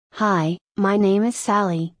Hi, my name is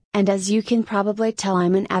Sally, and as you can probably tell,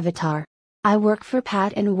 I'm an avatar. I work for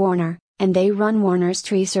Pat and Warner, and they run Warner's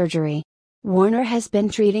tree surgery. Warner has been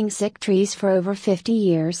treating sick trees for over 50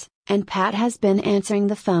 years, and Pat has been answering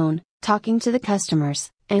the phone, talking to the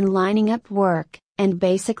customers, and lining up work, and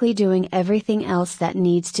basically doing everything else that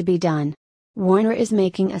needs to be done. Warner is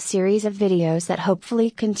making a series of videos that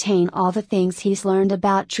hopefully contain all the things he's learned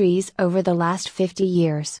about trees over the last 50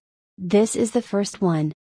 years. This is the first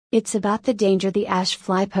one. It's about the danger the ash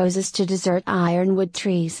fly poses to desert ironwood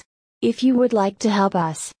trees. If you would like to help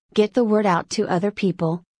us get the word out to other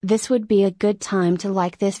people, this would be a good time to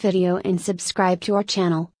like this video and subscribe to our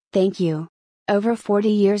channel. Thank you. Over 40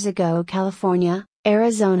 years ago, California,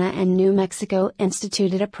 Arizona and New Mexico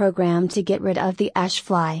instituted a program to get rid of the ash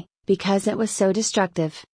fly, because it was so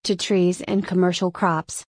destructive to trees and commercial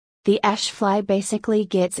crops. The ash fly basically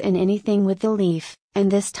gets in anything with the leaf, and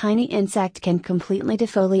this tiny insect can completely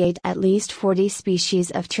defoliate at least 40 species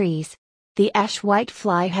of trees. The ash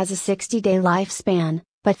whitefly has a 60-day lifespan,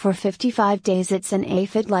 but for 55 days it's an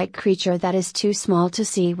aphid-like creature that is too small to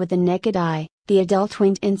see with the naked eye. The adult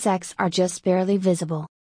winged insects are just barely visible.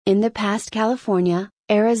 In the past, California,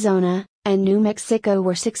 Arizona, and New Mexico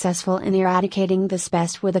were successful in eradicating this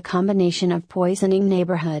pest with a combination of poisoning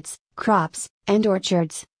neighborhoods, crops, and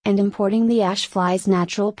orchards, and importing the ash fly's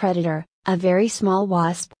natural predator, a very small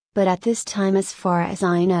wasp, but at this time, as far as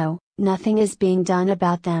I know, nothing is being done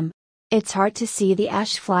about them. It's hard to see the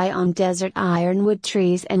ash fly on desert ironwood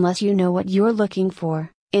trees unless you know what you're looking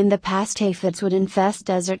for. In the past, aphids would infest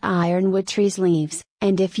desert ironwood trees' leaves,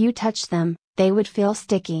 and if you touch them, they would feel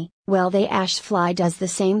sticky. Well, the ash fly does the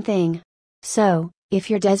same thing. So,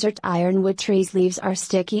 if your desert ironwood tree's leaves are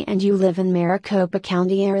sticky and you live in Maricopa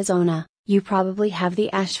County, Arizona, you probably have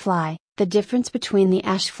the ash fly. The difference between the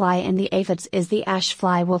ash fly and the aphids is the ash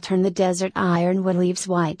fly will turn the desert ironwood leaves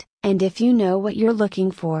white, and if you know what you're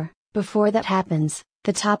looking for, before that happens,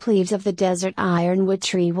 the top leaves of the desert ironwood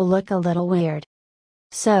tree will look a little weird.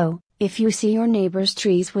 So, if you see your neighbor's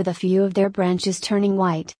trees with a few of their branches turning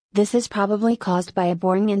white, this is probably caused by a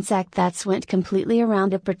boring insect that's went completely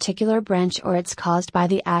around a particular branch, or it's caused by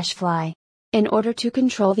the ash fly. In order to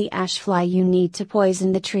control the ash fly, you need to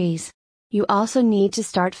poison the trees. You also need to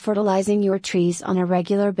start fertilizing your trees on a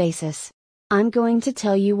regular basis. I'm going to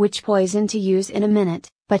tell you which poison to use in a minute,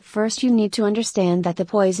 but first you need to understand that the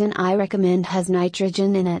poison I recommend has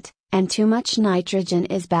nitrogen in it, and too much nitrogen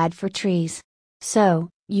is bad for trees. So,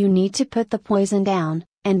 you need to put the poison down,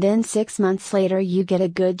 and then 6 months later you get a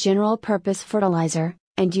good general purpose fertilizer,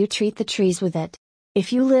 and you treat the trees with it.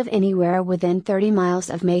 If you live anywhere within 30 miles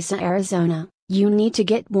of Mesa, Arizona, you need to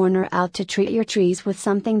get Warner out to treat your trees with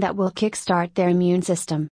something that will kickstart their immune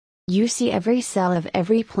system. You see, every cell of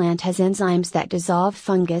every plant has enzymes that dissolve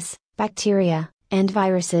fungus, bacteria, and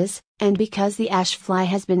viruses, and because the ash fly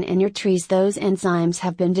has been in your trees, those enzymes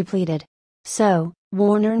have been depleted. So,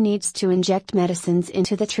 Warner needs to inject medicines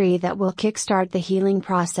into the tree that will kickstart the healing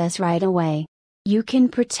process right away. You can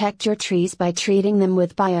protect your trees by treating them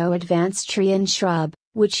with Bio Advanced Tree and Shrub,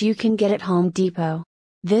 which you can get at Home Depot.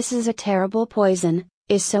 This is a terrible poison,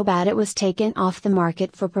 is so bad it was taken off the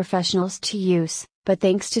market for professionals to use, but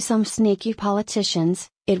thanks to some sneaky politicians,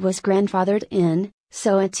 it was grandfathered in,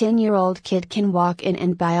 so a 10-year-old kid can walk in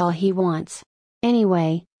and buy all he wants.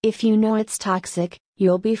 Anyway, if you know it's toxic,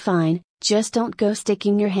 you'll be fine, just don't go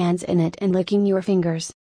sticking your hands in it and licking your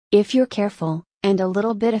fingers. If you're careful, and a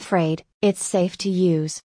little bit afraid, it's safe to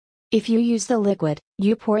use. If you use the liquid,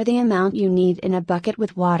 you pour the amount you need in a bucket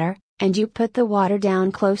with water, and you put the water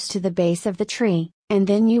down close to the base of the tree, and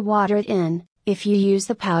then you water it in. If you use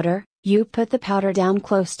the powder, you put the powder down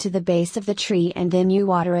close to the base of the tree and then you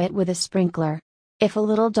water it with a sprinkler. If a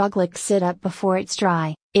little dog licks it up before it's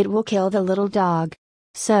dry, it will kill the little dog.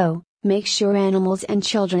 So, make sure animals and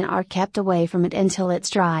children are kept away from it until it's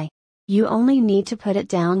dry. You only need to put it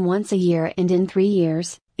down once a year, and in 3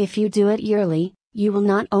 years, if you do it yearly, you will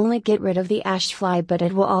not only get rid of the ash fly, but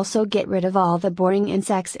it will also get rid of all the boring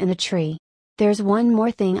insects in a tree. There's one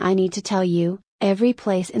more thing I need to tell you. Every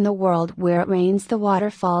place in the world where it rains, the water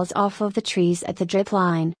falls off of the trees at the drip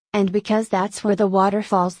line, and because that's where the water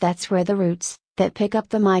falls, that's where the roots that pick up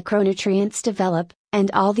the micronutrients develop,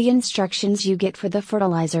 and all the instructions you get for the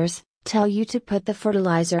fertilizers tell you to put the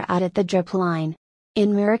fertilizer out at the drip line.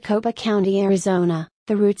 In Maricopa County, Arizona,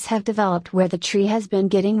 the roots have developed where the tree has been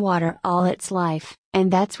getting water all its life,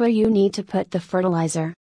 and that's where you need to put the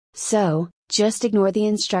fertilizer. So, just ignore the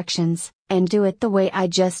instructions, and do it the way I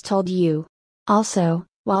just told you. Also,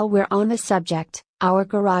 while we're on the subject, our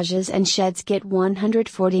garages and sheds get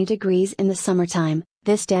 140 degrees in the summertime.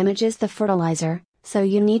 This damages the fertilizer, so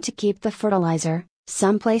you need to keep the fertilizer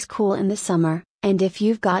someplace cool in the summer, and if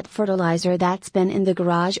you've got fertilizer that's been in the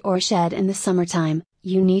garage or shed in the summertime,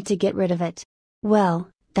 you need to get rid of it. Well,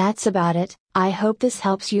 that's about it. I hope this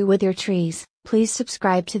helps you with your trees. Please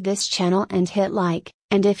subscribe to this channel and hit like,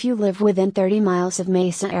 and if you live within 30 miles of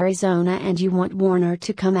Mesa, Arizona and you want Warner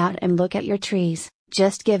to come out and look at your trees,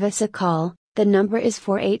 just give us a call. The number is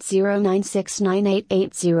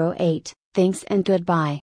 480-969-8808. Thanks and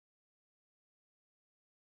goodbye.